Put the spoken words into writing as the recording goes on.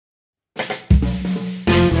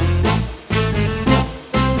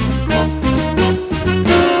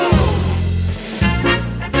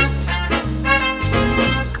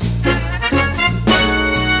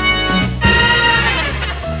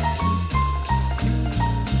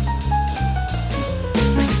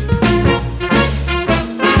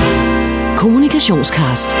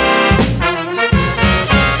Kommunikationscast.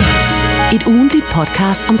 Et ugentligt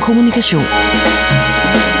podcast om kommunikation.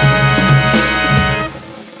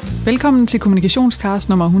 Velkommen til Kommunikationscast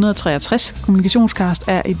nummer 163. Kommunikationscast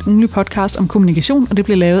er et ugentligt podcast om kommunikation, og det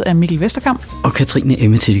bliver lavet af Mikkel Vesterkamp og Katrine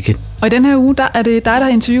Emmetike. Og i den her uge, der er det dig, der har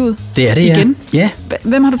interviewet. Det er det, igen. Ja.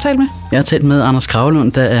 Hvem har du talt med? Jeg har talt med Anders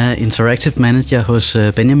Kravlund, der er Interactive Manager hos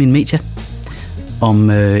Benjamin Media, om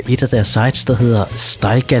et af deres sites, der hedder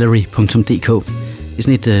stylegallery.dk. Det er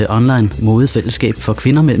sådan et online modefællesskab for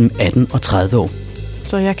kvinder mellem 18 og 30 år.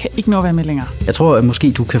 Så jeg kan ikke nå at være med længere. Jeg tror, at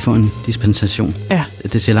måske du kan få en dispensation. Ja.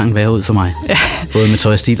 Det ser langt værre ud for mig. Ja. Både med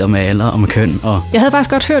tøjstil og med alder og med køn. Jeg havde faktisk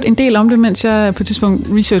godt hørt en del om det, mens jeg på et tidspunkt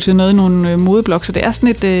researchede noget i nogle modeblogs, så det er sådan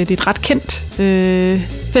et ret kendt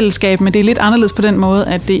fællesskab, men det er lidt anderledes på den måde,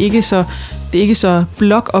 at det er ikke så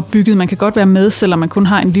blokopbygget. Man kan godt være med, selvom man kun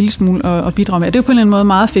har en lille smule at bidrage med. Det er jo på en eller anden måde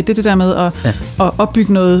meget fedt. Det er det der med at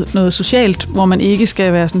opbygge noget socialt, hvor man ikke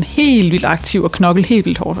skal være sådan helt vildt aktiv og knokle helt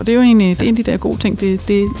vildt hårdt. Og det er jo egentlig det er en af de der gode ting. Det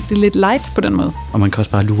er lidt light på den måde. Og man kan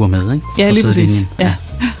også bare lure med, ikke? Ja, lige præcis. Ja.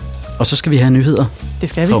 Og så skal vi have nyheder. Det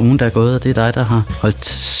skal vi. Fra ugen, der er gået, og det er dig, der har holdt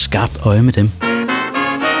skarpt øje med dem.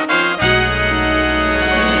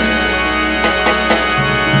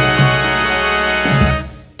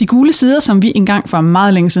 De gule sider, som vi engang for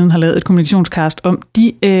meget længe siden har lavet et kommunikationscast om,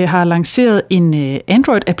 de har lanceret en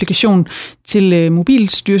Android-applikation til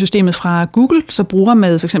mobilstyresystemet fra Google, så brugere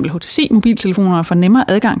med f.eks. HTC-mobiltelefoner får nemmere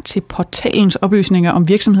adgang til portalens oplysninger om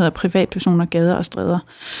virksomheder, privatpersoner, gader og stræder.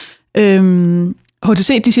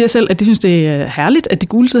 HTC, de siger selv, at de synes, det er herligt, at de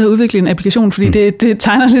gule sider har udviklet en applikation, fordi det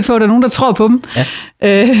tegner lidt på, at der er nogen, der tror på dem.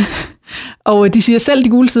 Ja. Og de siger selv, de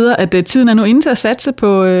gule sider, at tiden er nu inde til at satse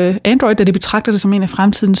på Android, da de betragter det som en af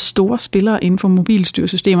fremtidens store spillere inden for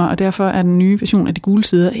mobilstyresystemer, og derfor er den nye version af de gule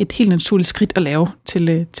sider et helt naturligt skridt at lave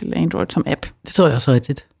til Android som app. Det tror jeg også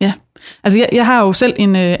rigtigt. Ja, altså jeg har jo selv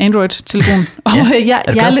en Android-telefon, og jeg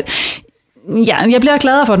er lidt... Ja, jeg bliver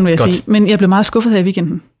gladere for den, vil jeg sige, men jeg blev meget skuffet her i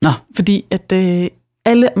weekenden. Nå. Fordi at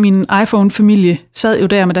alle min iPhone-familie sad jo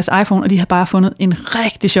der med deres iPhone, og de har bare fundet en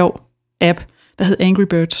rigtig sjov app, der hed Angry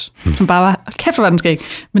Birds, som bare var, kæft hvor var den skæg,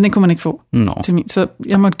 men den kunne man ikke få til min, så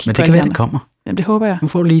jeg måtte kigge. Men det kan være, det kommer. Jamen, det håber jeg. Nu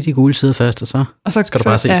får du lige de gule sider først, og så skal du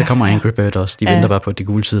bare se, så kommer Angry Bird også. De venter bare på, at de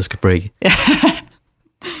gule sider skal breake. Ja.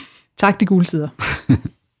 Tak, de gule sider.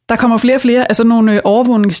 Der kommer flere og flere af sådan nogle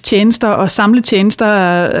overvågningstjenester og samletjenester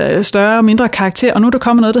af større og mindre karakter, og nu er der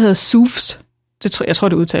kommet noget, der hedder Zoofs. Jeg tror,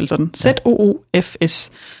 det udtales sådan.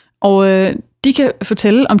 Z-O-O-F-S. Og de kan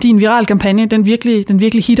fortælle om din viral kampagne, den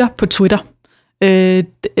virkelig hitter på Twitter.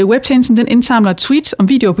 Webtjenesten, den indsamler tweets om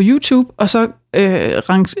videoer på YouTube, og så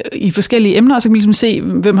i forskellige emner, og så kan man ligesom se,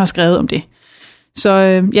 hvem har skrevet om det. Så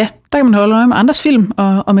der kan man holde øje med andres film,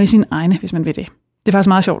 og med sine egne, hvis man vil det. Det er faktisk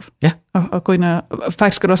meget sjovt at gå ind og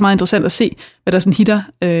faktisk er det også meget interessant at se, hvad der sådan hitter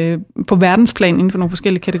på verdensplan inden for nogle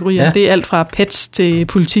forskellige kategorier. Ja. Det er alt fra pets til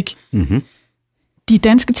politik. Mm-hmm. De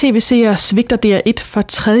danske tv-seere svigter DR1 for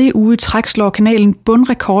 3. uge i træk, slår kanalen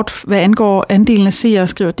bundrekord, hvad angår andelen af seere,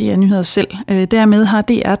 skriver DR Nyheder selv. Dermed har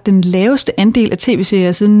DR den laveste andel af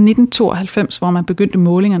tv-serier siden 1992, hvor man begyndte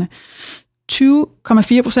målingerne.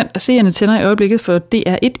 20,4% af seerne tænder i øjeblikket for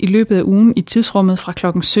DR1 i løbet af ugen i tidsrummet fra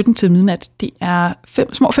klokken 17 til midnat. Det er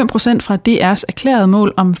små 5% fra DR's erklærede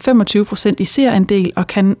mål om 25% i seerandel,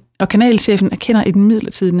 og kanalchefen erkender et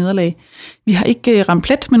midlertidigt nederlag. Vi har ikke ramt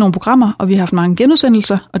plet med nogle programmer, og vi har haft mange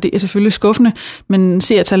genudsendelser, og det er selvfølgelig skuffende, men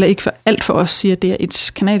seertallet er ikke for alt for os, siger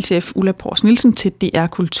DR1's kanalchef Ulla Pors Nielsen til DR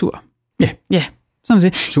Kultur. Ja, sådan er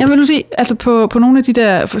det. Super. Jeg vil nu sige, altså på nogle af de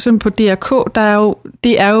der, for eksempel på DRK,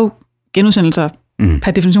 det er jo genudsendelser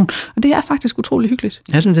per definition. Og det er faktisk utrolig hyggeligt.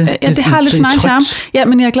 Ja, det har lidt sin egen charme. Ja,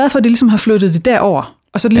 men jeg er glad for, at de ligesom har flyttet det derover.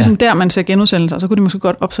 Og så er det ligesom der, man ser genudsendelser, og så kunne de måske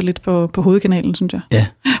godt op så lidt på hovedkanalen, synes jeg. Ja,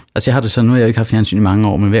 altså jeg har det så, nu har jeg jo ikke haft fjernsyn i mange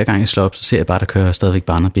år, men hver gang jeg slår op, så ser jeg bare, der kører stadigvæk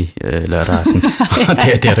Barnaby lørdag aften. Og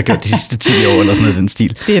det har der gjort de sidste 10 år, eller sådan noget den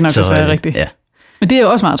stil. Det er nok så rigtigt. Ja. Men det er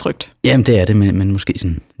jo også meget trygt. Jamen det er det, men måske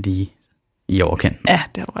sådan lige i overkanten. Ja,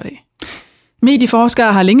 det har du ret i.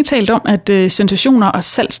 Medieforskere har længe talt om, at sensationer og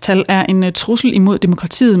salgstal er en trussel imod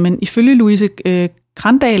demokratiet, men ifølge Louise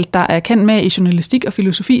Grandal, der er kendt med i journalistik og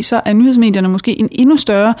filosofi, så er nyhedsmedierne måske en endnu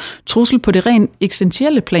større trussel på det rent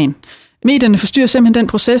eksistentielle plan. Medierne forstyrrer simpelthen den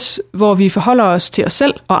proces, hvor vi forholder os til os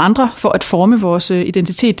selv og andre for at forme vores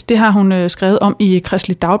identitet. Det har hun skrevet om i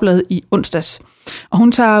Kristeligt Dagblad i onsdags. Og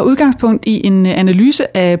hun tager udgangspunkt i en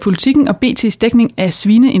analyse af politikken og BT's dækning af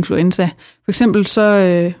svineinfluenza. For eksempel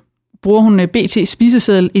så bruger hun BT's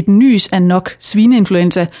spiseseddel et nys af nok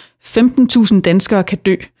svineinfluenza. 15.000 danskere kan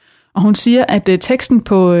dø. Og hun siger, at teksten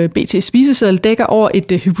på BT's spiseseddel dækker over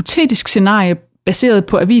et hypotetisk scenarie baseret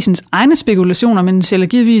på avisens egne spekulationer, men den sælger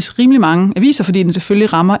givetvis rimelig mange aviser, fordi den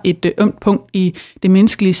selvfølgelig rammer et ømt punkt i det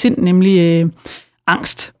menneskelige sind, nemlig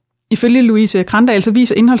angst. Ifølge Louise Krandal, så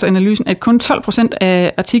viser indholdsanalysen, at kun 12%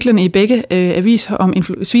 af artiklerne i begge aviser om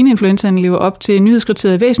svineinfluenzaen lever op til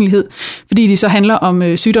nyhedskriteriet væsentlighed, fordi de så handler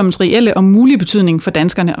om sygdommens reelle og mulige betydning for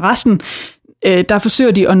danskerne. Resten, der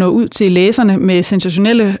forsøger de at nå ud til læserne med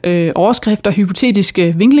sensationelle overskrifter,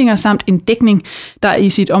 hypotetiske vinklinger samt en dækning, der i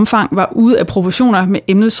sit omfang var ude af proportioner med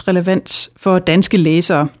emnets relevans for danske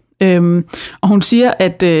læsere. Og hun siger,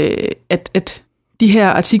 at de her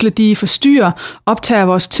artikler, de forstyrrer, optager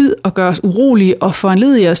vores tid og gør os urolige og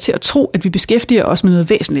foranlediger os til at tro, at vi beskæftiger os med noget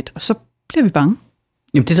væsentligt, og så bliver vi bange.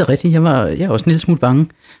 Jamen det er da rigtigt. Jeg er også en lille smule bange.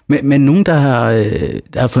 Men nogen, der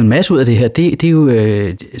har fået en masse ud af det her, det er jo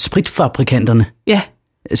spritfabrikanterne. Ja.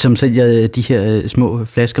 Som sælger de her små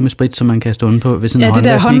flasker med sprit, som man kan stå på ved sådan en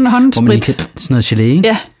håndvask. Ja, det der håndsprit. Sådan noget gelé, ikke?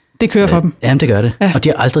 Ja, det kører for dem. Jamen det gør det. Ja. Og de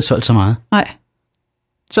har aldrig solgt så meget. Nej.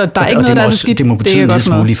 Så der er ikke noget, der er så skidt. Det må betyde en lille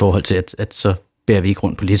smule i forhold til, at så bærer vi ikke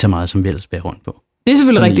rundt på lige så meget, som vi ellers bærer rundt på. Det er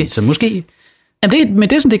selvfølgelig rigtigt. Så måske... Jamen men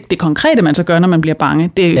det er sådan det konkrete, man så gør, når man bliver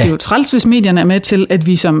bange. Det er jo træls, hvis medierne er med til, at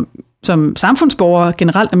vi som samfundsborgere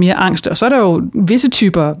generelt er mere angste. Og så er der jo visse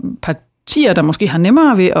typer partier, der måske har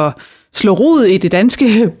nemmere ved at slå rod i det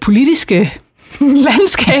danske politiske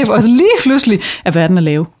landskab, og lige pludselig er verden at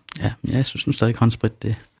lave. Ja, jeg synes nu stadig håndsprit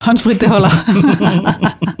det. Håndsprit, det holder.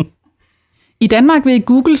 I Danmark vil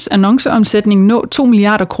Googles annonceomsætning nå 2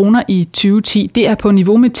 milliarder kroner i 2010. Det er på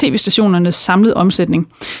niveau med tv-stationernes samlede omsætning.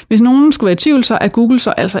 Hvis nogen skulle være i tvivl, så er Google så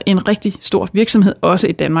altså en rigtig stor virksomhed, også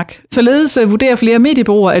i Danmark. Således vurderer flere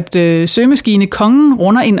mediebureauer, at søgemaskine Kongen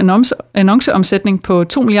runder en annonceomsætning på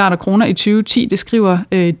 2 milliarder kroner i 2010. Det skriver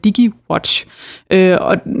DigiWatch.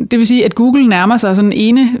 Og det vil sige, at Google nærmer sig sådan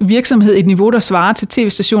en ene virksomhed et niveau, der svarer til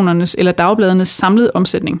tv-stationernes eller dagbladernes samlede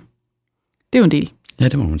omsætning. Det er jo en del. Ja,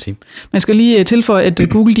 det må man sige. Man skal lige tilføje, at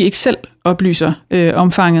Google de ikke selv oplyser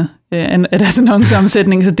omfanget af deres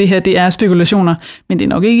annonceomsætning, så det her det er spekulationer, men det er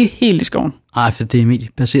nok ikke helt i skoven. Nej, for det er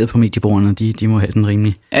baseret på mediebrugerne, de må have den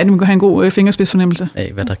rimelig... Ja, de må have en god fingerspidsfornemmelse.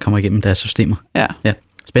 Af, hvad der kommer igennem deres systemer. Ja.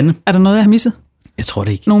 Spændende. Er der noget, jeg har misset? Jeg tror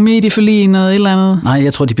det ikke. Nogle medieforlig, noget et eller andet? Nej,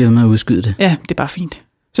 jeg tror, de bliver med at udskyde det. Ja, det er bare fint.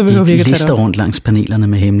 Så behøver vi ikke at tage det op. De lister rundt langs panelerne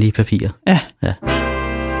med hemmelige papirer. Ja.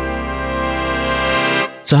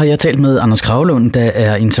 Så har jeg talt med Anders Kravlund, der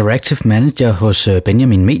er Interactive Manager hos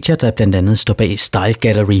Benjamin Media, der blandt andet står bag Style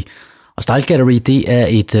Gallery. Og Style Gallery, det er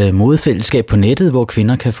et modefællesskab på nettet, hvor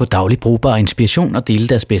kvinder kan få daglig brugbar inspiration og dele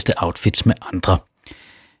deres bedste outfits med andre.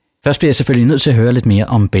 Først bliver jeg selvfølgelig nødt til at høre lidt mere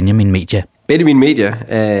om Benjamin Media. Benjamin Media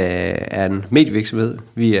er en medievirksomhed.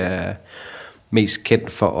 Vi er mest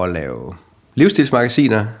kendt for at lave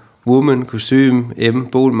livsstilsmagasiner, Woman, Kostume,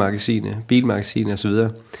 boligmagasiner, bilmagasiner osv.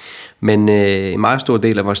 Men en meget stor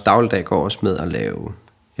del af vores dagligdag går også med at lave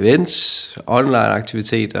events, online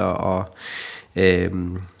aktiviteter og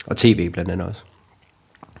tv blandt andet også.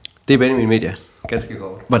 Det er Benjamin Media. Ganske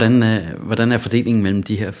godt. Hvordan er fordelingen mellem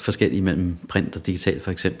de her forskellige, mellem print og digital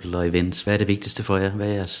for eksempel, og events? Hvad er det vigtigste for jer? Hvad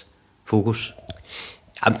er jeres fokus?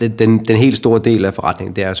 Jamen, den helt store del af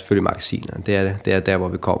forretningen, det er selvfølgelig magasiner. Det er der, hvor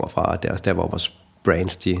vi kommer fra, og det er også der, hvor vores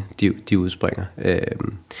brands, de udspringer.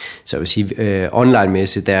 Så jeg vil sige,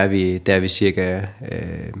 online-mæssigt, der er vi cirka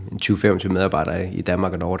 20-25 medarbejdere i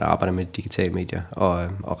Danmark og Norge, der arbejder med digitale medier,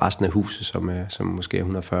 og resten af huset, som måske er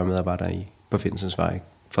 140 medarbejdere på Finsensvej,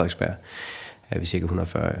 Frederiksberg, er vi cirka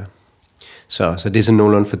 140. Ja. Så det er sådan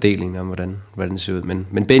nogenlunde fordelingen om, hvordan det ser ud.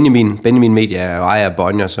 Men Benjamin Media er ejer af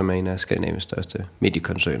Bonnier, som er en af Skandinaviens største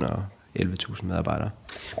mediekoncerner, og 11.000 medarbejdere.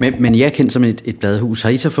 Men jeg er kendt som et bladhus. Har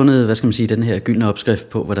I så fundet, den her gyldne opskrift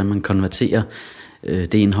på, hvordan man konverterer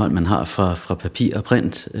det indhold, man har fra papir og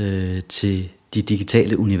print til de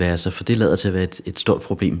digitale universer? For det lader til at være et stort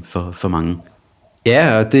problem for mange.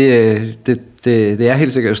 Ja, og det er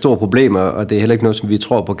helt sikkert et stort problem, og det er heller ikke noget, som vi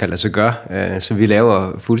tror på kan lade sig gøre. Så vi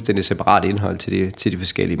laver fuldstændig separat indhold til de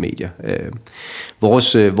forskellige medier.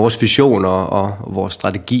 Vores vision og vores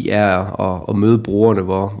strategi er at møde brugerne,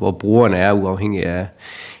 hvor brugerne er uafhængige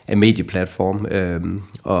af medieplatform.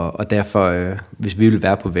 Og derfor, hvis vi vil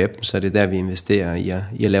være på web, så er det der, vi investerer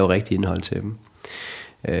i at lave rigtig indhold til dem.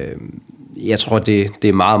 Jeg tror, det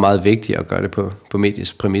er meget, meget vigtigt at gøre det på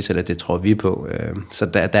mediets præmis, eller det tror vi på. Så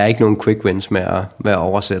der er ikke nogen quick wins med at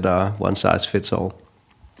oversætte one size fits all.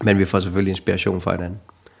 Men vi får selvfølgelig inspiration fra hinanden.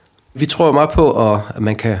 Vi tror meget på, at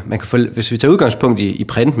man kan hvis vi tager udgangspunkt i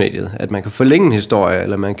printmediet, at man kan forlænge en historie,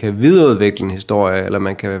 eller man kan videreudvikle en historie, eller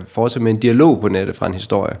man kan fortsætte med en dialog på nettet fra en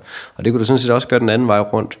historie. Og det kunne du sådan set også gøre den anden vej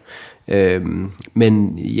rundt.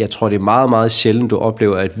 Men jeg tror, det er meget, meget sjældent, du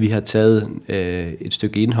oplever, at vi har taget et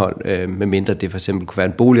stykke indhold, medmindre det for eksempel kunne være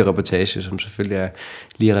en boligreportage, som selvfølgelig er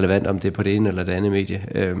lige relevant, om det er på det ene eller det andet medie.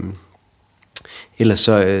 Ellers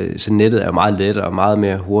så nettet er jo meget let og meget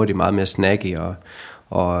mere hurtigt, meget mere snacky,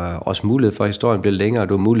 og også mulighed for, at historien bliver længere, og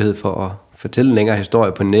du har mulighed for at fortælle en længere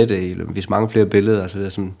historie på nettet, hvis mange flere billeder, så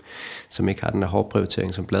videre, som ikke har den der hårde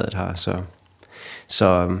prioritering, som bladet har.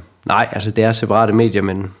 Så nej, altså det er separate medier,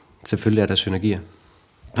 men selvfølgelig er der synergier.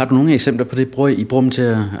 Har du nogle eksempler på det? I bruger dem til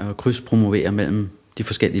at krydspromovere mellem de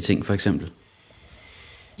forskellige ting, for eksempel?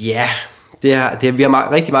 Ja, vi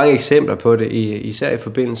har rigtig mange eksempler på det, især i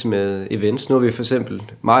forbindelse med events. Nu har vi for eksempel,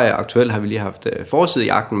 meget aktuelt har vi lige haft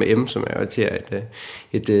forsidejagten med M, som er til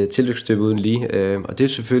et tilløbsstykke uden lige. Og det er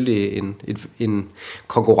selvfølgelig en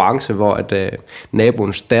konkurrence, hvor at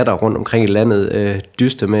naboens datter rundt omkring i landet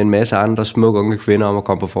dyster med en masse andre smukke unge kvinder om at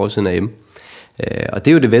komme på forsiden af M. Og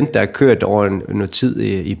det er jo et event, der er kørt over noget tid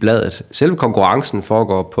i bladet. Selve konkurrencen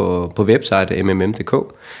foregår på website mmm.dk.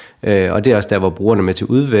 Og det er også der, hvor brugerne er med til at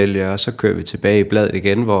udvælge, og så kører vi tilbage i bladet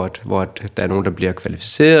igen, hvor der er nogen, der bliver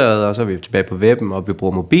kvalificeret, og så er vi tilbage på webben, og vi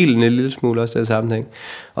bruger mobilen en lille smule også i den sammenhæng.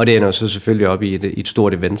 Og det ender så selvfølgelig op i et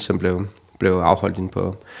stort event, som blev afholdt inde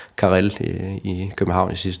på Karel i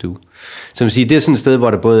København i sidste uge. Så man siger, det er sådan et sted,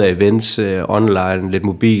 hvor der både er events, online, lidt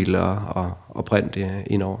mobil og print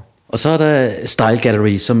indover. Og så er der Style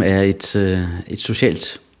Gallery, som er et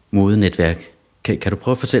socialt modenetværk. Kan du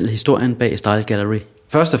prøve at fortælle historien bag Style Gallery?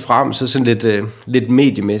 Først og fremmest, så sådan lidt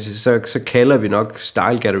mediemæssigt, så kalder vi nok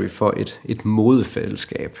Style Gallery for et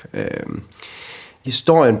modefællesskab.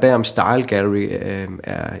 Historien bag om Style Gallery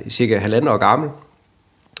er cirka 1,5 år gammel.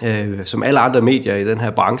 Som alle andre medier i den her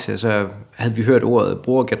branche, så havde vi hørt ordet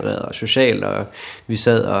brugergenereret og social, og vi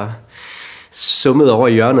sad og summede over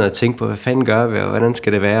i hjørnet og tænkte på, hvad fanden gør vi, og hvordan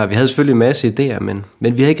skal det være? Og vi havde selvfølgelig en masse idéer, men vi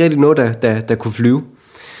havde ikke rigtig noget, der kunne flyve.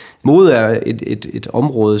 Mode er et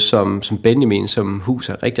område, som Benjamin som hus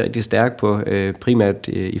er rigtig, rigtig stærk på, primært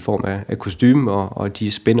i form af kostume og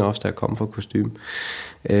de spin-offs, der er kommet fra kostume.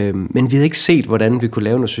 Men vi havde ikke set, hvordan vi kunne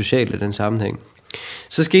lave noget socialt i den sammenhæng.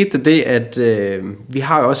 Så skete det, at vi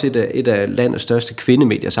har jo også et af landets største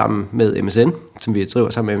kvindemedier sammen med MSN, som vi driver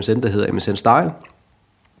sammen med MSN, der hedder MSN Style.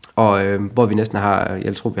 Og hvor vi næsten har,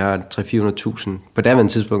 jeg tror vi har 300-400.000, på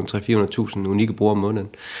daværende tidspunkt 300-400.000 unikke brugere om måneden.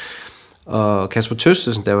 Og Kasper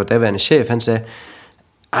Tøstesen, der var daværende chef, han sagde,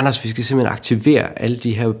 Anders, vi skal simpelthen aktivere alle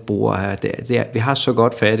de her brugere her. Vi har så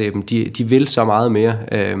godt fat i dem, de vil så meget mere.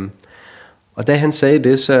 Og da han sagde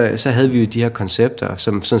det, så havde vi jo de her koncepter,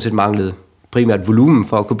 som sådan set manglede primært volumen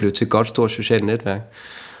for at kunne blive til et godt stort socialt netværk.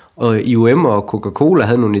 Og IOM og Coca-Cola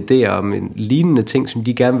havde nogle idéer om en lignende ting, som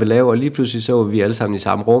de gerne ville lave, og lige pludselig så var vi alle sammen i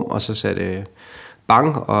samme rum, og så satte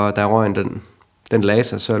bang, og der røg den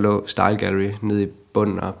laser, så lå Style Gallery nede i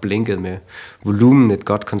bunden og blinkede med volumen, et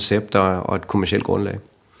godt koncept og et kommercielt grundlag.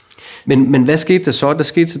 Men hvad skete der så? Der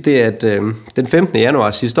skete så det, at den 15.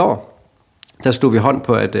 januar sidste år, der stod vi hånd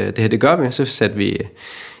på, at det her, det gør vi. Så satte vi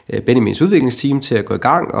Benjamins udviklingsteam til at gå i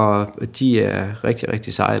gang, og de er rigtig,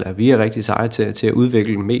 rigtig seje, eller vi er rigtig seje til at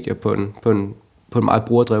udvikle medier på en meget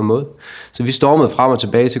brugerdrevet måde. Så vi stormede frem og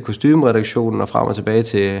tilbage til kostymeredaktionen og frem og tilbage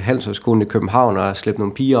til Handelshøjskolen i København og slæbte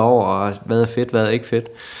nogle piger over, og hvad er fedt, hvad er ikke fedt.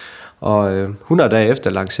 Og 100 dage efter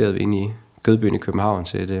lancerede vi ind i Gødbyen i København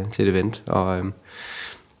til et event.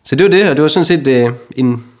 Så det var det, og det var sådan set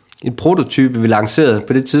en prototype, vi lancerede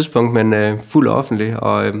på det tidspunkt, men fuld offentlig.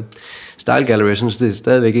 Og Style Gallery, synes det er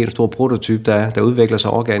stadigvæk en stor prototype, der udvikler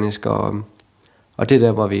sig organisk, og det er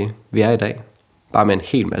der, hvor vi er i dag. Bare med en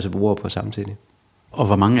hel masse brugere på samtidig. Og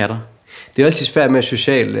hvor mange er der? Det er altid svært med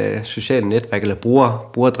social netværk eller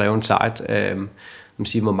brugerdreven site. Man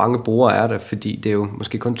siger, hvor mange brugere er der, fordi det er jo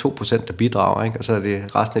måske kun 2%, der bidrager, ikke? Og så er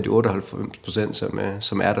det resten af de 98%,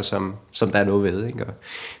 som er der, som der er noget ved. Ikke? Og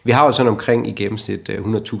vi har jo sådan omkring i gennemsnit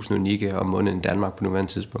 100.000 unikke om måneden i Danmark på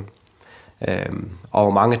nuværende tidspunkt. Og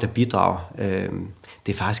hvor mange der bidrager,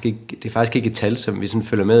 det er faktisk ikke et tal, som vi sådan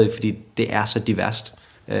følger med i, fordi det er så diverst.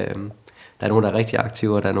 Der er nogen, der er rigtig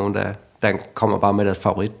aktive, og der er nogen, der kommer bare med deres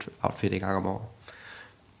favorit-outfit en gang om året.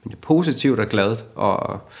 Men det er positivt og gladt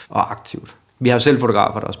og aktivt. Vi har jo selv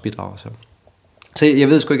fotografer, der også bidrager. Så jeg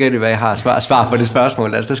ved sgu ikke rigtig, hvad jeg har svar på det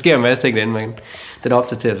spørgsmål. Altså, der sker en masse ting derinde, men den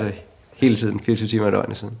opdaterer sig hele tiden, 24 timer i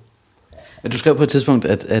døgnet siden. Du skrev på et tidspunkt,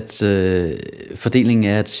 at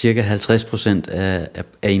fordelingen er, at cirka 50% af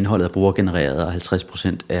indholdet er brugergenereret, og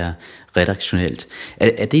 50% er redaktionelt.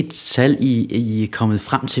 Er det et tal, I er kommet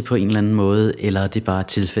frem til på en eller anden måde, eller er det bare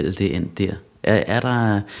tilfældet, det endt der?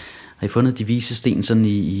 Har I fundet de vise sten sådan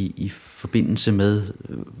i forbindelse med,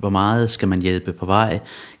 hvor meget skal man hjælpe på vej?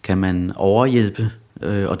 Kan man overhjælpe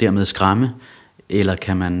og dermed skræmme? eller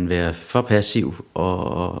kan man være for passiv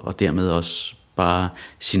og dermed også bare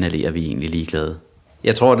signalere, at vi er egentlig ligeglade?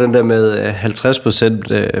 Jeg tror, den der med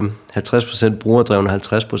 50% brugerdreven og 50%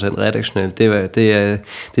 redaktionelt, det er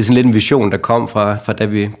sådan lidt en vision, der kom fra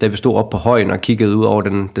da vi stod op på højen og kiggede ud over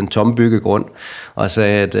den tomme byggegrund, og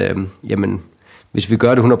sagde, at jamen, hvis vi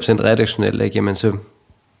gør det 100% redaktionelt, ikke, jamen, så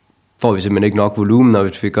får vi simpelthen ikke nok volumen, og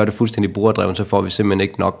hvis vi gør det fuldstændig brugerdreven, så får vi simpelthen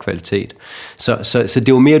ikke nok kvalitet. Så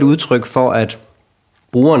det var mere et udtryk for, at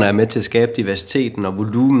brugerne er med til at skabe diversiteten og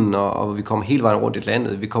volumen, og vi kommer hele vejen rundt i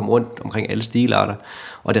landet. Vi kommer rundt omkring alle stilarter,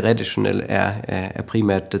 og det redaktionelle er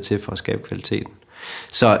primært dertil for at skabe kvaliteten.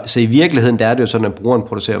 Så i virkeligheden der er det jo sådan, at brugeren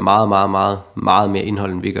producerer meget, meget, meget, meget mere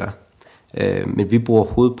indhold, end vi gør. Men vi bruger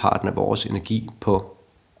hovedparten af vores energi på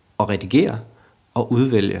at redigere, og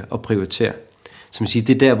udvælge og prioritere. Som siger,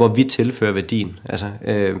 det er der, hvor vi tilfører værdien. Altså,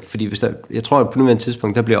 fordi jeg tror, at på nuværende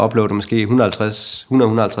tidspunkt, der bliver uploadet måske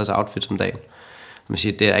 100-150 outfits om dagen. Man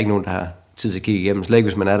siger, det er ikke nogen, der har tid til at kigge igennem, slet ikke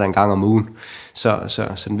hvis man er der en gang om ugen.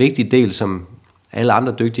 Så en vigtig del, som alle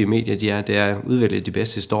andre dygtige medier, det er at udvælge de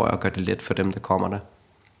bedste historier og gøre det let for dem, der kommer der.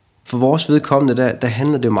 For vores vedkommende, der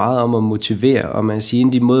handler det meget om at motivere, og man siger, en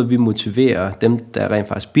af de måder, vi motiverer dem, der rent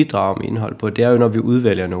faktisk bidrager med indhold på, det er jo, når vi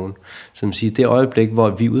udvælger nogen. Som siger, det øjeblik, hvor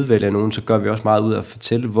vi udvælger nogen, så gør vi også meget ud af at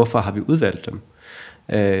fortælle, hvorfor har vi udvalgt dem.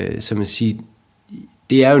 Så man siger,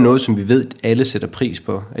 det er jo noget, som vi ved, alle sætter pris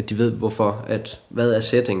på, at de ved, hvorfor, hvad er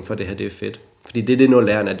setting for det her, det er fedt. Fordi det er det, noget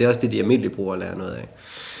lærerne er. Det er også det, de almindelige brugere lærer noget af.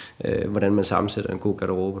 Hvordan man sammensætter en god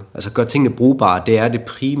garderobe. Altså gør tingene brugbare, det er det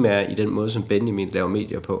primære i den måde, som Benjamin laver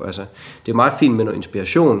medier på. Altså, det er meget fint med noget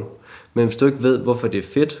inspiration, men hvis du ikke ved, hvorfor det er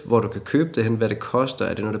fedt, hvor du kan købe det hen, hvad det koster,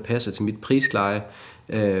 er det noget, der passer til mit prisleje,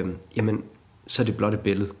 jamen, så er det blot et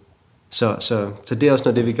billede. Så det er også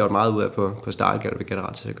noget, det vi har gjort meget ud af på Style Gallery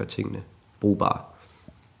generelt, så det gør tingene brugbare.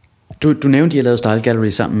 Du nævnte, at I har lavet Style Gallery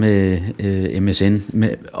sammen med MSN,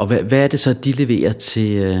 og hvad er det så, de leverer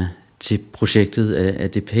til projektet? Er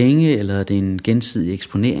det penge, eller er det en gensidig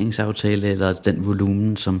eksponeringsaftale, eller er det den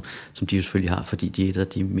volumen, som de jo selvfølgelig har, fordi de er et af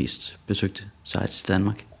de mest besøgte sites i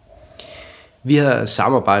Danmark? Vi har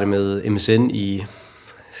samarbejdet med MSN i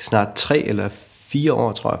snart 3 eller 4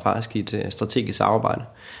 år, tror jeg faktisk, i et strategisk samarbejde,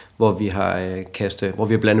 hvor vi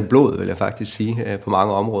har blandet blod, vil jeg faktisk sige, på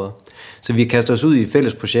mange områder. Så vi kaster os ud i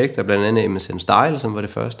fælles projekter, blandt andet MSN Style, som var det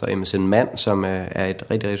første, og MSN Mand, som er et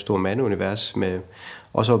rigtig, rigtig stort mandeunivers med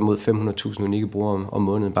også op mod 500.000 unikke brugere om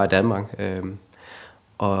måneden, bare i Danmark.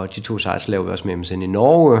 Og de 2 sites laver vi også med MSN i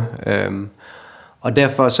Norge. Og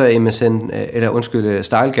derfor så er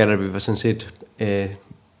Style Gallery var sådan set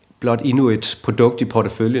blot endnu et produkt i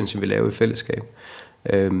porteføljen, som vi laver i fællesskab.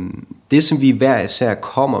 Det, som vi hver især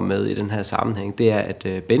kommer med i den her sammenhæng, det er,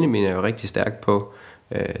 at Benjamin er jo rigtig stærk på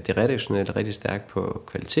det redaktionelle, rigtig stærk på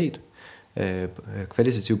kvalitet,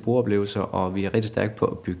 kvalitative brugeroplevelser, og vi er rigtig stærke på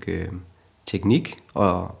at bygge teknik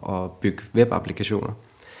og bygge webapplikationer.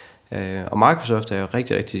 Og Microsoft er jo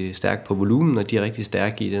rigtig, rigtig stærk på volumen, og de er rigtig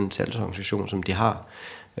stærke i den salgsorganisation, som de har.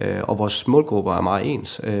 Og vores målgrupper er meget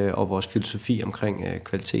ens, og vores filosofi omkring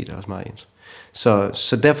kvalitet er også meget ens.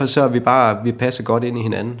 Så derfor så er vi passer godt ind i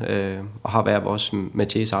hinanden, og har hver vores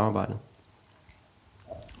métier i samarbejdet.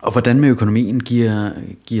 Og hvordan med økonomien?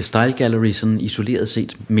 Giver Style Gallery sådan isoleret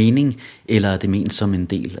set mening, eller er det ment som en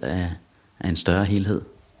del af en større helhed?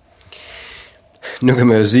 Nu kan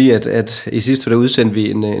man jo sige, at i sidste år der udsendte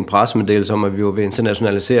vi en pressemeddelelse om, at vi var ved at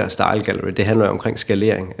internationalisere Style Gallery. Det handler jo omkring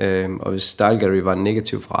skalering, og hvis Style Gallery var en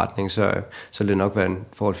negativ forretning, så ville det nok være en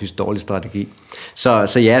forholdsvis dårlig strategi.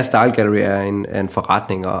 Så ja, Style Gallery er en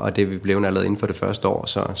forretning, og det er vi blevet allerede inden for det første år,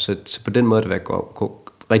 så på den måde det været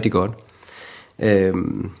rigtig godt.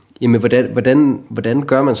 Jamen, hvordan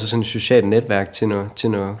gør man så sådan et socialt netværk til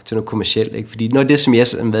noget kommercielt? Ikke? Fordi noget af det, som jeg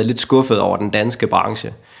har været lidt skuffet over den danske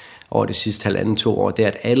branche over de sidste 1,5-2 år, det er,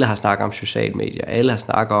 at alle har snakket om sociale medier. Alle har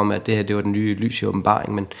snakket om, at det her det var den nye lys i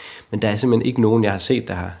åbenbaring, men der er simpelthen ikke nogen, jeg har set,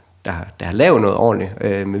 der har lavet noget ordentligt.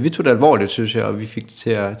 Men vi tog det alvorligt, synes jeg, og vi fik det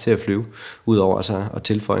til at flyve, udover altså at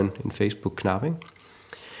tilføje en Facebook-knap. Ikke?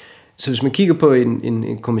 Så hvis man kigger på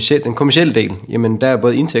den kommercielle del, jamen der er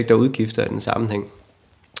både indtægter og udgifter i den sammenhæng.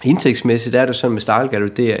 Indtægtsmæssigt er det sådan med Style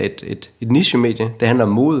Gallery, det er et niche-medie, det handler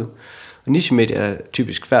om mode. Og niche-medie er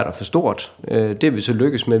typisk svært og for stort. Det har vi så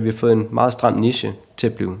lykkes med, at vi har fået en meget stram niche til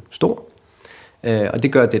at blive stor. Og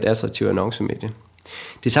det gør, at det er et attraktivt annoncemedie.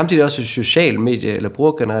 Det er samtidig også et socialt medie, eller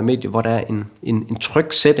brugergenereret medie, hvor der er en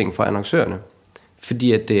tryg setting for annoncørerne.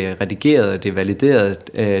 Fordi at det er redigeret, det er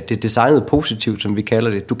valideret, det er designet positivt, som vi kalder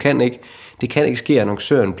det. Det kan ikke ske, at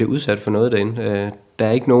annoncøren bliver udsat for noget derinde. Der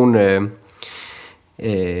er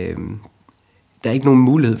ikke nogen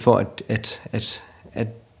mulighed for, at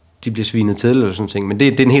de bliver svinet til, eller sådan ting. Men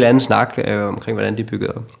det er en helt anden snak omkring, hvordan de er bygget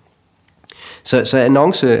op. Så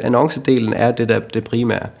annoncedelen er det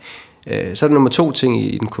primære. Så er der nummer 2 ting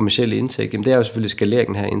i den kommercielle indtægt. Jamen, det er jo selvfølgelig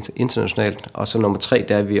skaleringen her internationalt. Og så nummer 3,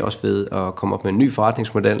 der er vi også ved at komme op med en ny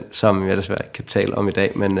forretningsmodel, som jeg desværre ikke kan tale om i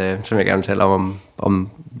dag, men som jeg gerne vil tale om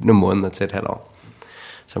nogle måneder til et halvt år.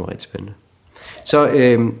 Som er rigtig spændende. Så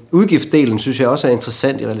udgiftsdelen synes jeg også er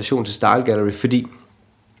interessant i relation til Style Gallery, fordi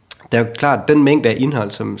det er jo klart, at den mængde af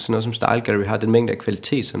indhold, som sådan noget som Style Gallery har, den mængde af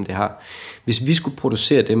kvalitet, som det har. Hvis vi skulle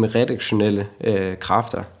producere det med redaktionelle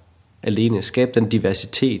kræfter alene, skabe den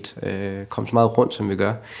diversitet, komme så meget rundt, som vi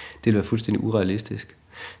gør, det vil være fuldstændig urealistisk.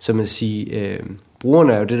 Så man siger,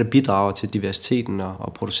 brugerne er jo det, der bidrager til diversiteten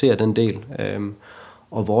og producerer den del,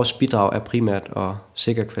 og vores bidrag er primært at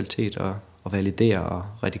sikre kvalitet og validere og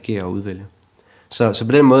redigere og udvælge. Så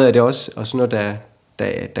på den måde er det også noget,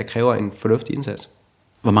 der kræver en fornuftig indsats.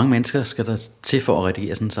 Hvor mange mennesker skal der til for at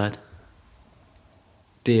redigere sådan en site?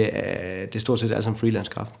 Det er stort set alt som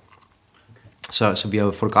freelance-kraft. Okay. Så vi har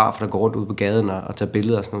jo fotografer, der går rundt ude på gaden og tager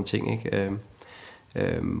billeder og sådan nogle ting, ikke?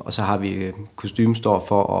 Og så har vi kostymestår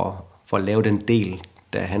for at lave den del,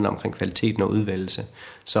 der handler omkring kvaliteten og udvælgelse.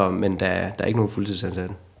 Men der er ikke nogen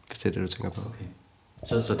fuldtidsansatte, hvis det er det, du tænker på.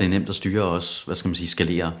 Okay. Så det er nemt at styre også,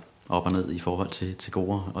 skalere op og ned i forhold til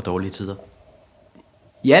gode og dårlige tider?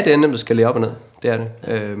 Ja, det er nemt at skalere op og ned. Det er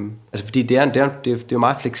det. Fordi det er jo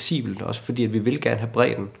meget fleksibelt, også fordi at vi vil gerne have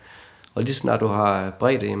bredden. Og lige snart du har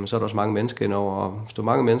bredde, så er der også mange mennesker indover. Og hvis du er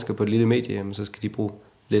mange mennesker på et lille medie, så skal de bruge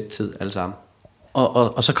lidt tid alle sammen.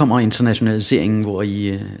 Og så kommer internationaliseringen, hvor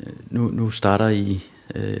I nu starter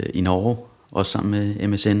i Norge, også sammen med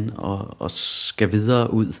MSN, og skal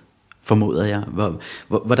videre ud, formoder jeg.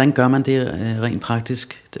 Hvordan gør man det rent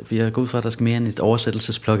praktisk? Vi har gået fra, at der skal mere end et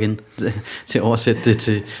oversættelsesplugin til at oversætte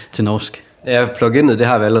det til norsk. Ja, pluginet, det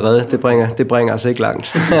har vi allerede. Det bringer os ikke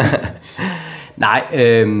langt. Nej,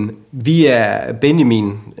 vi er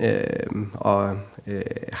Benjamin og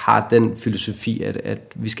har den filosofi, at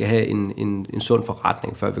vi skal have en sund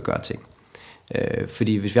forretning, før vi gør ting.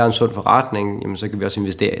 Fordi hvis vi har en sund forretning, jamen, så kan vi også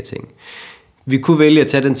investere i ting. Vi kunne vælge at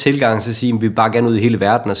tage den tilgang, så sige, at vi bare gerne ud i hele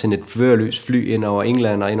verden og sende et førerløst fly ind over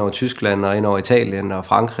England og ind over Tyskland og ind over Italien og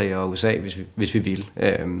Frankrig og USA, hvis vi ville.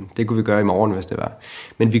 Det kunne vi gøre i morgen, hvis det var.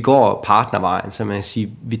 Men vi går partnervejen, så man kan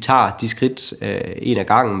sige, vi tager de skridt en af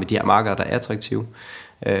gangen med de her markeder, der er attraktive,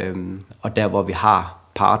 og der, hvor vi har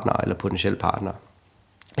partnere eller potentielle partnere.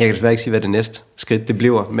 Jeg kan desværre ikke sige, hvad det næste skridt det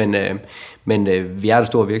bliver, men vi er en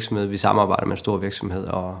stor virksomhed, vi samarbejder med en stor virksomhed,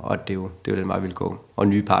 og det er jo den vej, vi vil gå. Og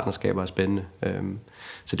nye partnerskaber er spændende.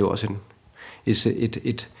 Så det er også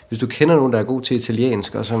et hvis du kender nogen, der er god til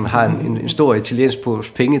italiensk, og som har en stor italiensk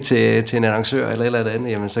pose penge til en annoncør eller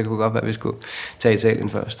andet, jamen, så kan det godt være, at vi skulle tage Italien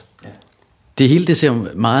først. Ja. Det hele det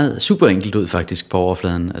ser meget super enkelt ud faktisk på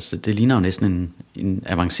overfladen. Altså, det ligner jo næsten en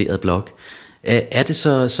avanceret blog. Er det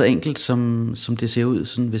så enkelt, som det ser ud,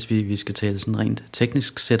 sådan, hvis vi skal tale sådan rent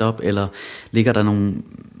teknisk setup, eller ligger der nogle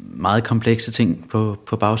meget komplekse ting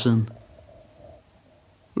på bagsiden?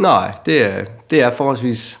 Nej, det er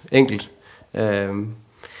forholdsvis enkelt.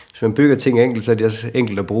 Hvis man bygger ting enkelt, så er det også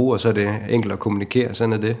enkelt at bruge, og så er det enkelt at kommunikere.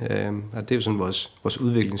 Sådan er det. Og det er jo sådan vores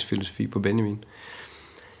udviklingsfilosofi på Benjamin.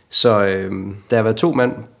 Så der har været 2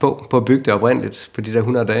 mand på at bygge det oprindeligt på de der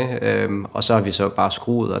 100 dage, og så har vi så bare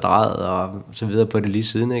skruet og drejet og så videre på det lige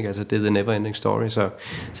siden, ikke? Altså det er the never ending story, så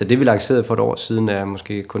det vi lancerede for et år siden er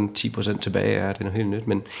måske kun 10% tilbage, det er noget helt nyt,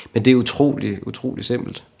 men det er utrolig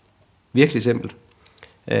simpelt, virkelig simpelt.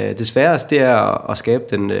 Det sværeste det er at skabe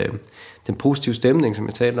den positive stemning, som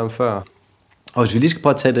jeg talte om før, og hvis vi lige skal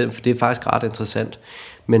prøve at tage den, for det er faktisk ret interessant.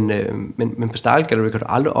 Men på Style Gallery kan du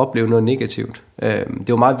aldrig opleve noget negativt. Det er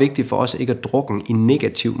jo meget vigtigt for os ikke at drukne i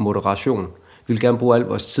negativ moderation. Vi vil gerne bruge al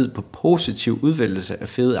vores tid på positiv udvælgelse af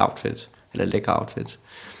fede outfits, eller lækre outfits.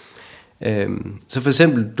 Så for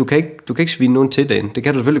eksempel, du kan ikke svine nogen til det. Det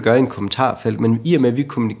kan du selvfølgelig gøre i en kommentarfelt, men i og med, at vi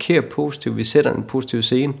kommunikerer positivt, vi sætter en positiv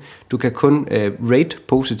scene, du kan kun rate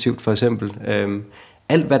positivt for eksempel.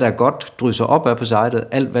 Alt hvad der er godt, drysser op af på sitet,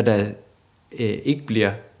 alt hvad der ikke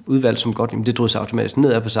bliver udvalgt som godt, jamen det drysser automatisk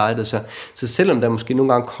ned af på sitet, så selvom der måske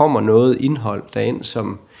nogle gange kommer noget indhold derind,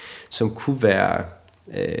 som kunne være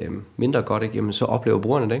mindre godt, ikke? Jamen så oplever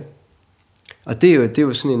brugerne det, ikke? Og det er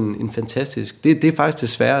jo sådan en fantastisk, det er faktisk det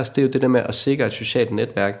sværeste, det er jo det der med at sikre et socialt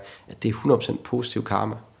netværk, at det er 100% positiv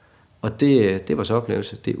karma, og det er vores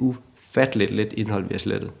oplevelse, det er ufatteligt lidt indhold, vi har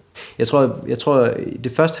slettet. Jeg tror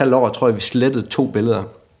det første halve år, tror jeg, vi slettede 2 billeder.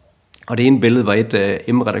 Og det ene billede var et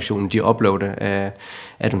M-redaktionen, de uploadede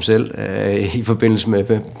af dem selv i forbindelse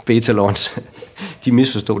med beta-launch. De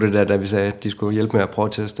misforstod det der, da vi sagde, at de skulle hjælpe med at prøve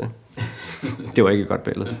at teste. Det var ikke et godt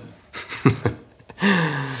billede.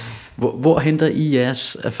 Hvor henter I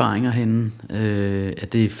jeres erfaringer henne? Er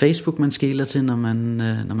det Facebook, man skeler til, når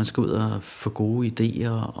man skal ud og få gode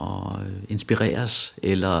idéer og inspireres?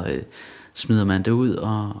 Eller smider man det ud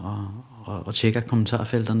og tjekker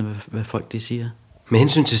kommentarfelterne, hvad folk de siger? Med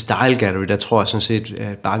hensyn til Style Gallery, der tror jeg sådan set,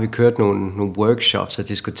 at bare vi kørte nogle workshops og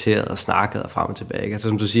diskuterede og snakkede frem og tilbage. Ikke? Altså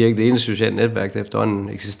som du siger, ikke, det eneste sociale netværk, der efterhånden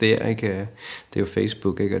eksisterer, ikke? Det er jo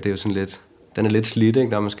Facebook, ikke? Og det er jo sådan lidt, den er lidt slidt,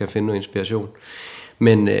 ikke? Når man skal finde noget inspiration.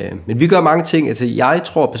 Men vi gør mange ting. Altså, jeg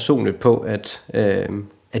tror personligt på,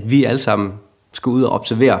 at vi alle sammen skal ud og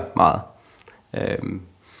observere meget.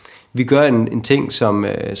 Vi gør en ting, som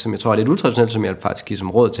jeg tror er lidt utraditionelt, som jeg faktisk giver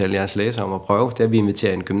som råd til alle jeres læsere om at prøve. Det er, at vi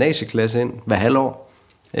inviterer en gymnasieklasse ind hver halvår.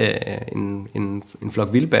 En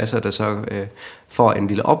flok vildbasser, der så får en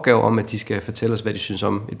lille opgave om, at de skal fortælle os, hvad de synes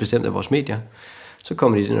om et bestemt af vores medier. Så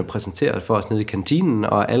kommer de ind og præsenterer for os nede i kantinen,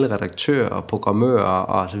 og alle redaktører og programmører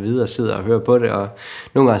og så videre sidder og hører på det, og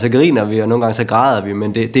nogle gange så griner vi, og nogle gange så græder vi,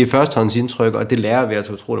 men det er førstehåndsindtryk, og det lærer vi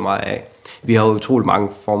altså utrolig meget af. Vi har jo utrolig mange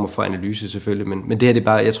former for analyse selvfølgelig, men det her det er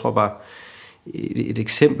bare, jeg tror bare, et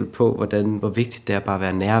eksempel på, hvor vigtigt det er bare at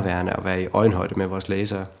være nærværende og være i øjenhøjde med vores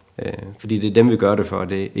læsere. Fordi det er dem, vi gør det for, og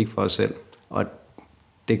det er ikke for os selv. Og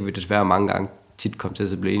det kan vi desværre mange gange tit komme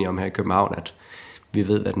til at blive enige om her i København, at vi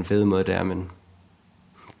ved, hvad den fede måde det er, men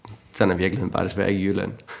sådan er virkeligheden bare desværre ikke i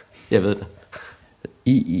Jylland. Jeg ved det.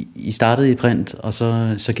 I startede i print, og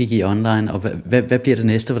så gik I online, og hvad bliver det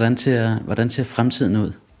næste? Hvordan ser fremtiden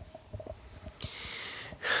ud?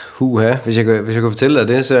 Hvis jeg kunne fortælle dig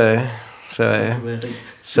det,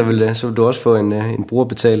 så vil du også få en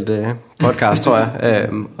brugerbetalt podcast, tror jeg.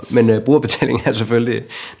 Men brugerbetaling er selvfølgelig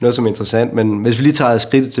noget, som er interessant. Men hvis vi lige tager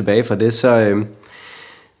skridtet tilbage fra det, så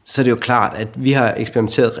er det jo klart, at vi har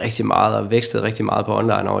eksperimenteret rigtig meget og vækstet rigtig meget på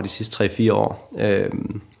online over de sidste 3-4 år.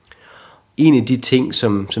 En af de ting,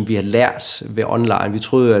 som vi har lært ved online, vi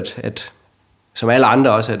troede, at som alle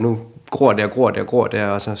andre også, at nu gror det,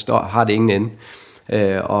 og så har det ingen ende.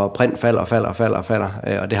 Og print falder,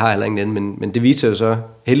 og det har heller ingen ende. Men det viser jo så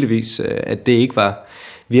heldigvis, at det ikke var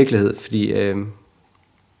virkelighed, fordi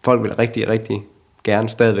folk vil rigtig, rigtig gerne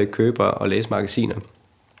stadigvæk købe og læse magasiner.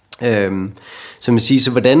 Så man siger,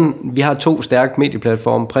 så hvordan, vi har 2 stærke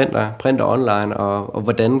medieplatforme, print og online, og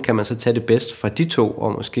hvordan kan man så tage det bedste fra de 2,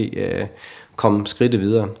 og måske komme skridtet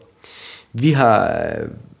videre. Vi har,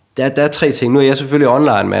 der er 3 ting. Nu er jeg selvfølgelig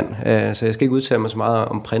online mand, så jeg skal ikke udtale mig så meget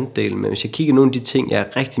om printdelen, men hvis jeg kigger nogle af de ting, jeg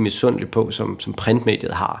er rigtig misundelig på, som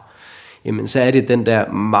printmediet har, jamen så er det den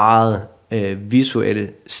der meget visuelle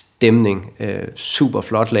stemning, super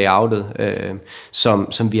flot layoutet,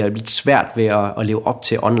 som vi har lidt svært ved at leve op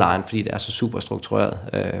til online, fordi det er så super struktureret,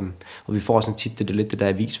 og vi får sådan tit det der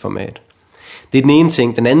avisformat. Det er den ene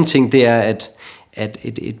ting. Den anden ting, det er, at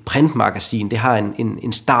et printmagasin, det har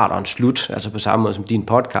en start og en slut, altså på samme måde som din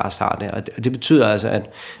podcast har det, og det betyder altså, at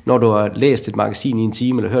når du har læst et magasin i en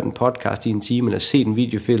time, eller hørt en podcast i en time, eller set en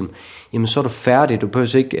videofilm, jamen så er du færdig. Du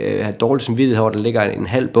behøver ikke have dårlig samvittighed over, der ligger en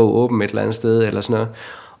halv bog åben et eller andet sted, eller sådan noget.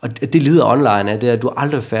 Og det lider online af, det er, at du er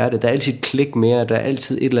aldrig færdig. Der er altid et klik mere, der er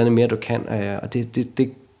altid et eller andet mere, du kan, og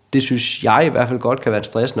det synes jeg i hvert fald godt kan være en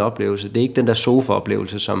stressende oplevelse. Det er ikke den der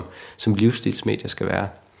sofa-oplevelse, som livsstilsmedier skal være.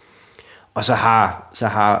 Og så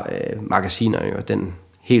har magasiner jo den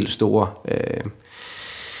helt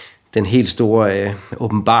store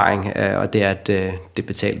åbenbaring, og det er det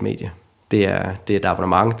betalt medie. Det er et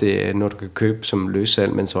abonnement, det er noget, du kan købe som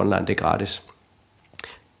løssalg, mens online det er gratis.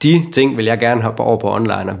 De ting vil jeg gerne hoppe over på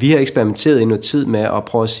online, og vi har eksperimenteret i noget tid med at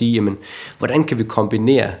prøve at sige, jamen, hvordan kan vi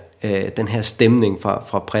kombinere den her stemning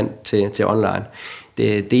fra print til online.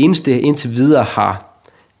 Det eneste indtil videre har,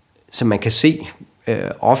 som man kan se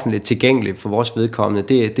offentligt tilgængeligt for vores vedkommende,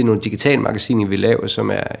 det er nogle digitale magasiner, vi laver,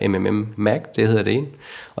 som er MMM Mag, det hedder det ene,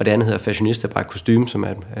 og det andet hedder Fashionista by Kostume, som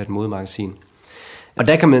er et modemagasin. Og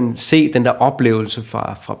der kan man se den der oplevelse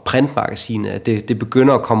fra printmagasinet, at det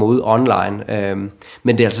begynder at komme ud online,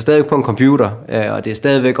 men det er altså stadig på en computer, og det er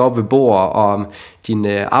stadigvæk oppe ved bordet, og din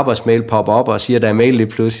arbejdsmail popper op og siger, at der er mail lige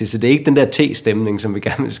pludselig, så det er ikke den der te-stemning, som vi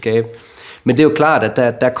gerne vil skabe. Men det er jo klart,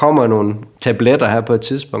 at der kommer nogle tabletter her på et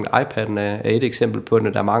tidspunkt. iPad'en er et eksempel på det,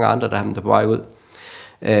 og der er mange andre, der har dem der på vej ud.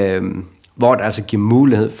 Hvor der altså giver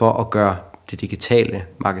mulighed for at gøre det digitale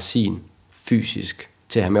magasin fysisk,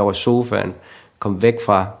 til at have med over i sofaen, komme væk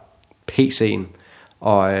fra PC'en,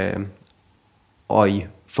 og i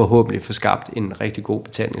forhåbentlig få skabt en rigtig god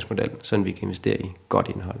betalingsmodel, så vi kan investere i godt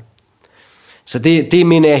indhold. Så det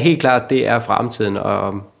mener jeg helt klart, det er fremtiden,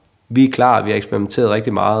 og vi er klar, vi har eksperimenteret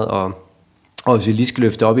rigtig meget, og hvis vi lige skal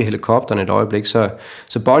løfte op i helikopteren et øjeblik, så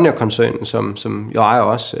Bonnier-koncernen, som jo ejer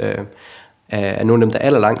også, er nogle af dem, der er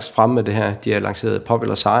allerlængst fremme med det her. De har lanceret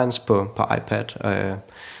Popular Science på iPad,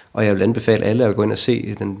 Og jeg vil anbefale alle at gå ind og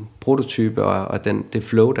se den prototype og det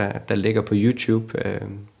flow, der ligger på YouTube.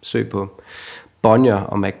 Søg på Bonnier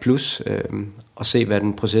og Mac Plus, og se, hvad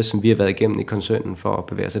den proces, som vi har været igennem i koncernen for at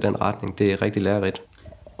bevæge sig i den retning. Det er rigtig lærerigt.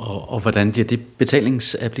 Og hvordan bliver det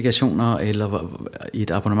betalingsapplikationer, eller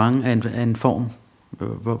et abonnement af en form?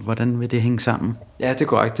 Hvordan vil det hænge sammen? Ja, det er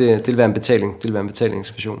korrekt. Det vil være en betaling. Det vil være en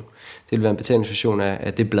betalingsversion. Det vil være en betalingsversion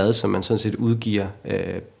af det blad, som man sådan set udgiver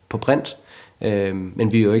på print.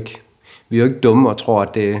 Men vi er jo ikke dumme og tror,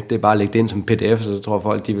 at det er bare at lægge det ind som pdf, så tror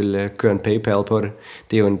folk, de vil køre en PayPal på det.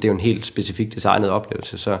 Det er jo en helt specifik designet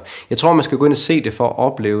oplevelse. Så jeg tror, man skal gå ind og se det for at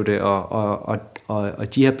opleve det,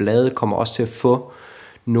 og de her blade kommer også til at få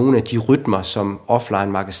nogle af de rytmer, som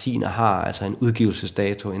offline-magasiner har, altså en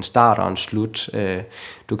udgivelsesdato, en start og en slut.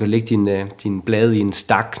 Du kan lægge din blade i en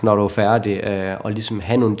stak, når du er færdig, og ligesom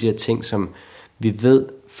have nogle af de her ting, som vi ved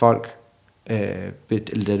folk,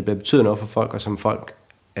 eller det betyder noget for folk, og som folk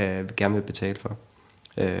gerne vil betale for.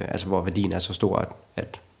 Altså hvor værdien er så stor,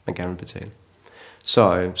 at man gerne vil betale.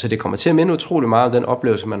 Så det kommer til at minde utrolig meget om den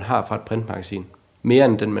oplevelse, man har fra et printmagasin. Mere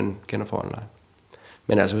end den, man kender fra online.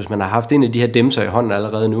 Men altså, hvis man har haft en af de her dimser i hånden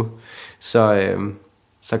allerede nu,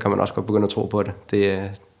 så kan man også godt begynde at tro på det. Det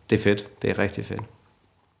er fedt. Det er rigtig fedt.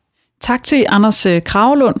 Tak til Anders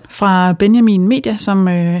Kragelund fra Benjamin Media, som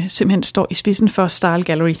simpelthen står i spidsen for Style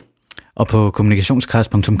Gallery. Og på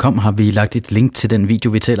kommunikationscast.com har vi lagt et link til den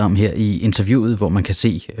video, vi taler om her i interviewet, hvor man kan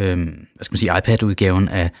se iPad-udgaven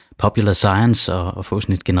af Popular Science og få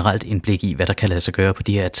sådan et generelt indblik i, hvad der kan lade sig gøre på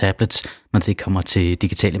de her tablets, når det kommer til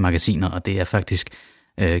digitale magasiner, og det er faktisk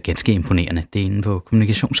ganske imponerende. Det er inde på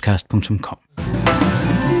kommunikationscast.com.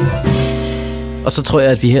 Og så tror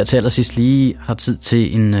jeg, at vi her til allersidst lige har tid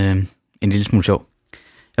til en lille smule sjov. Jeg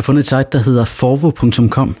har fundet et site, der hedder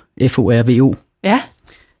forvo.com, F-O-R-V-O. Ja.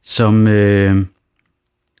 Som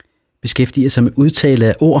beskæftiger sig med udtale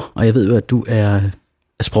af ord, og jeg ved jo, at du er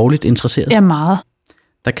sprogligt interesseret. Ja, meget.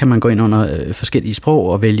 Der kan man gå ind under forskellige sprog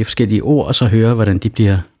og vælge forskellige ord, og så høre, hvordan de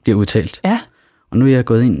bliver udtalt. Ja. Og nu er jeg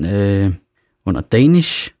gået ind under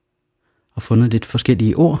Danish og fundet lidt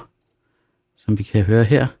forskellige ord, som vi kan høre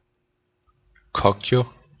her. Kokjo,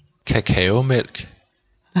 kakaomælk,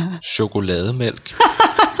 chokolademælk,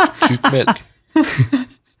 tykmælk,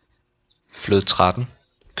 fløde 13,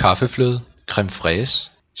 kaffefløde, creme fraise,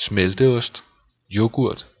 smelteost,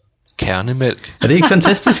 yoghurt, kernemælk. Er det ikke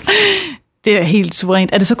fantastisk? Det er helt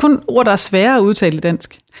suverænt. Er det så kun ord, der er svære at udtale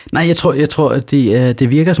dansk? Nej, jeg tror at det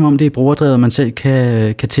virker som om det er brugerdrevet, og man selv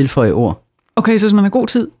kan tilføje ord. Okay, så hvis man har god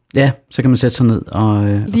tid? Ja, så kan man sætte sig ned og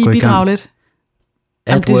lige gå i gang. bidrage lidt.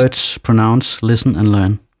 Add words, pronounce, listen and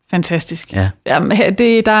learn. Fantastisk. Ja. Jamen,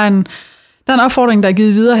 der er en opfordring, der er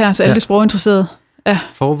givet videre her, så alle sproginteresserede. Ja.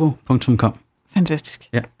 Forvo.com. Fantastisk.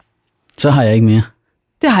 Ja. Så har jeg ikke mere.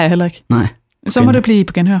 Det har jeg heller ikke. Nej. Så må det blive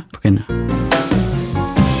på genhør. På genhør.